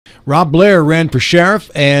Rob Blair ran for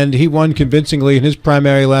sheriff, and he won convincingly in his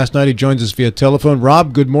primary last night. He joins us via telephone.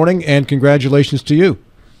 Rob, good morning, and congratulations to you.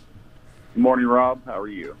 Good morning, Rob. How are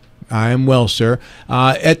you? I am well, sir.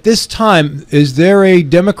 At this time, is there a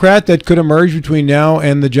Democrat that could emerge between now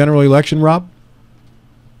and the general election, Rob?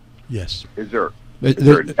 Yes. Is there a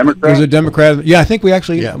Democrat? There's a Democrat. Yeah, I think we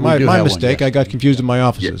actually, my mistake, yes. I got confused in my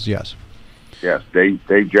offices, yes. Yes,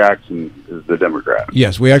 Dave Jackson is the Democrat.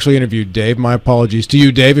 Yes, we actually interviewed Dave. My apologies to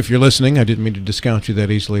you, Dave, if you're listening. I didn't mean to discount you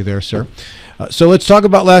that easily there, sir. So let's talk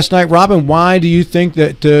about last night. Robin, why do you think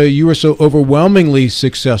that you were so overwhelmingly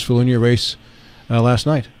successful in your race last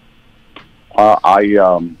night?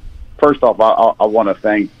 First off, I want to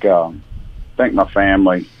thank my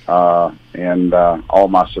family and all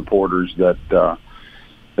my supporters that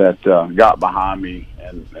got behind me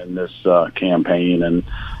in this campaign, and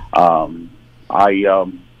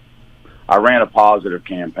I ran a positive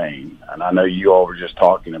campaign, and I know you all were just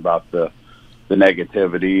talking about the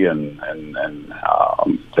negativity and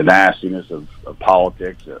the nastiness of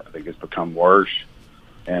politics. I think it's become worse,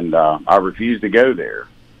 and I refuse to go there.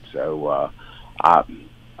 So I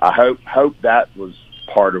hope that was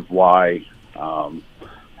part of why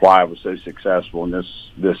I was so successful in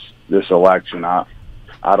this election. I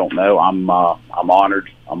don't know. I'm honored.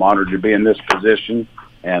 I'm honored to be in this position,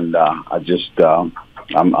 and I'm just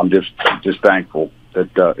thankful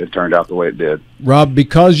that it turned out the way it did. Rob,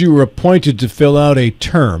 because you were appointed to fill out a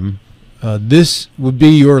term, this would be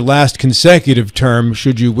your last consecutive term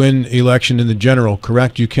should you win election in the general,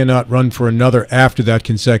 correct? You cannot run for another after that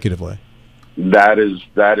consecutively. That is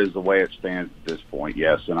the way it stands at this point,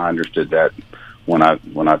 yes, and I understood that when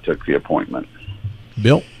I took the appointment.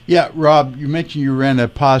 Bill? Yeah, Rob, you mentioned you ran a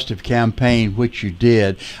positive campaign, which you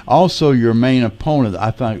did. Also, your main opponent,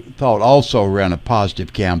 I thought, also ran a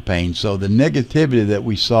positive campaign. So the negativity that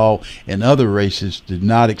we saw in other races did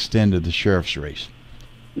not extend to the sheriff's race.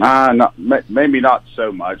 Maybe not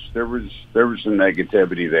so much. There was some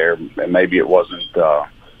negativity there, and maybe it wasn't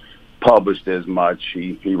published as much.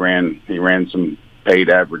 He ran some paid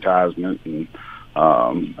advertisement and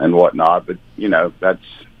whatnot, but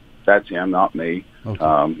that's him, not me. Okay.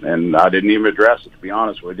 And I didn't even address it, to be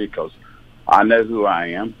honest with you, because I know who I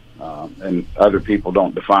am, and other people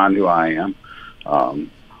don't define who I am.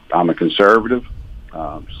 I'm a conservative,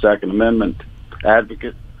 Second Amendment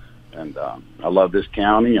advocate, and I love this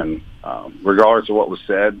county, and regardless of what was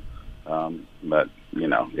said, but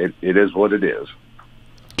it is what it is.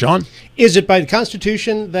 John? Is it by the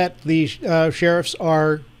Constitution that the sheriffs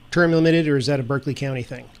are term limited, or is that a Berkeley County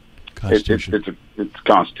thing? Constitution. It's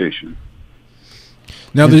Constitution.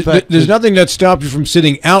 Now, there's nothing that stops you from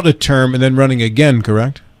sitting out a term and then running again,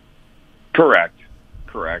 correct? Correct.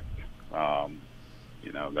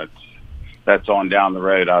 That's on down the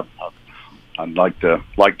road. I'd like to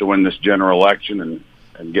win this general election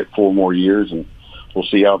and get 4 more years, and we'll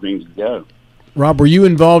see how things go. Rob, were you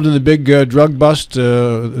involved in the big drug bust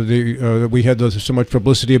that we had so much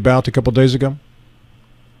publicity about a couple of days ago?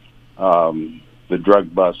 The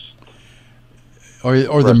drug bust.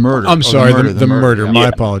 Or the murder. I'm sorry, the murder. Yeah. My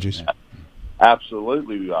apologies.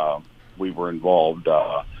 Absolutely, we were involved.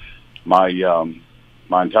 My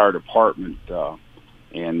entire department,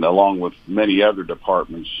 and along with many other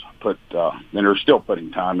departments, and are still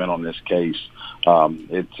putting time in on this case.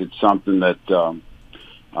 It's something that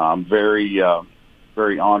I'm very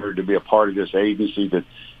honored to be a part of this agency that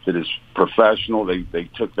is professional. They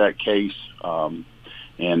took that case.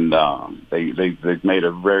 And they've made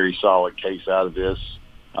a very solid case out of this,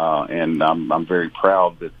 and I'm very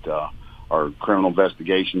proud that our criminal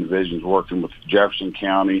investigation division is working with Jefferson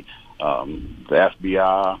County, the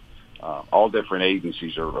FBI, all different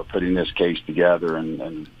agencies are putting this case together,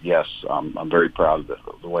 and yes, I'm very proud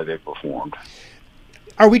of the way they performed.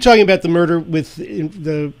 Are we talking about the murder with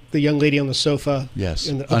the young lady on the sofa?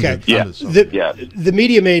 Yes. Okay. The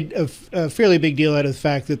media made a fairly big deal out of the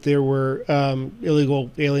fact that there were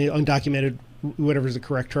illegal, alien, undocumented, whatever is the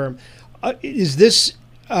correct term. Is this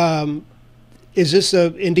an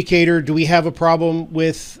indicator? Do we have a problem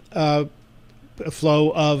with a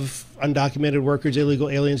flow of undocumented workers, illegal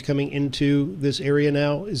aliens coming into this area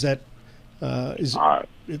now? Is that I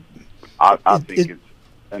think it's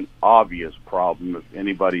an obvious problem if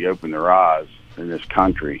anybody opened their eyes in this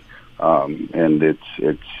country, and it's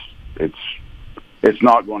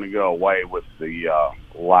not going to go away with the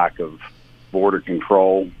lack of border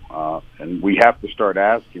control, and we have to start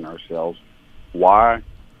asking ourselves, why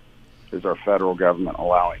is our federal government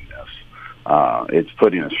allowing this? It's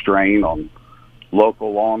putting a strain on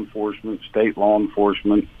local law enforcement, state law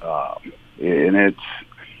enforcement, and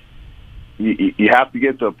you have to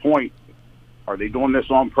get to a point are they doing this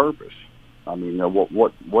on purpose? I mean,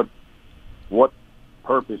 what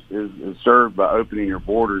purpose is served by opening your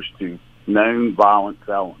borders to known violent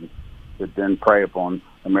felons that then prey upon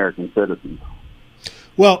American citizens?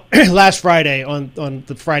 Well, last Friday on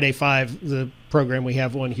the Friday 5, the program we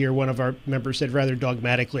have on here, one of our members said rather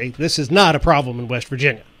dogmatically, this is not a problem in West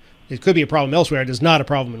Virginia. It could be a problem elsewhere. It is not a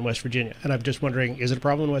problem in West Virginia. And I'm just wondering, is it a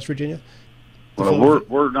problem in West Virginia? Well,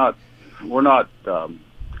 we're not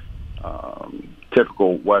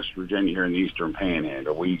typical West Virginia here in the Eastern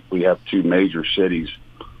Panhandle. We have two major cities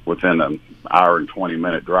within an hour and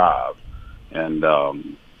 20-minute drive, and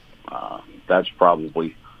that's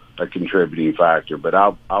probably a contributing factor. But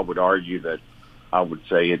I would argue that I would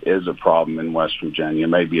say it is a problem in West Virginia.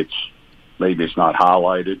 Maybe it's not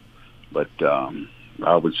highlighted, but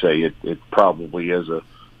I would say it probably is a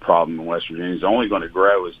problem in West Virginia. It's only going to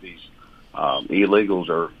grow as these illegals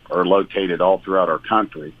are located all throughout our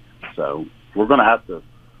country. So we're going to have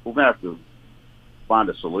to find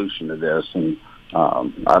a solution to this, and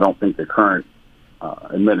I don't think the current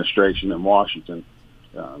administration in Washington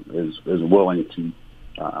is willing to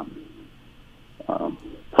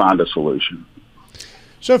find a solution.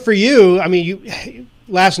 So for you, I mean,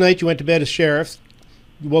 last night you went to bed as sheriff.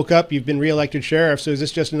 You woke up, you've been reelected sheriff. So is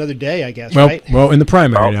this just another day, I guess, right? Well, in the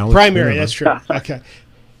primary now. Primary, that's true. Okay.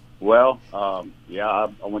 Well, I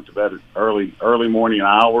went to bed at early morning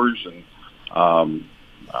hours and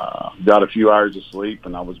got a few hours of sleep,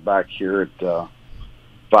 and I was back here at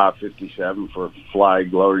 5:57 for a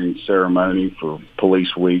flag lowering ceremony for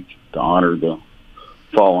Police Week to honor the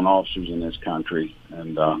fallen officers in this country.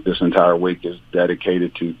 And this entire week is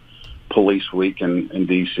dedicated to Police Week in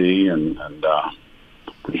D.C. and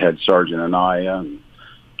we had Sergeant Anaya and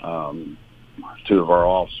two of our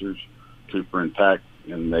officers, Cooper and Peck,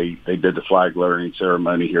 and they did the flag lowering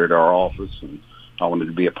ceremony here at our office, and I wanted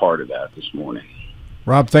to be a part of that this morning.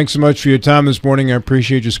 Rob, thanks so much for your time this morning. I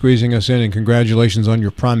appreciate you squeezing us in, and congratulations on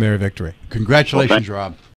your primary victory. Congratulations, Rob.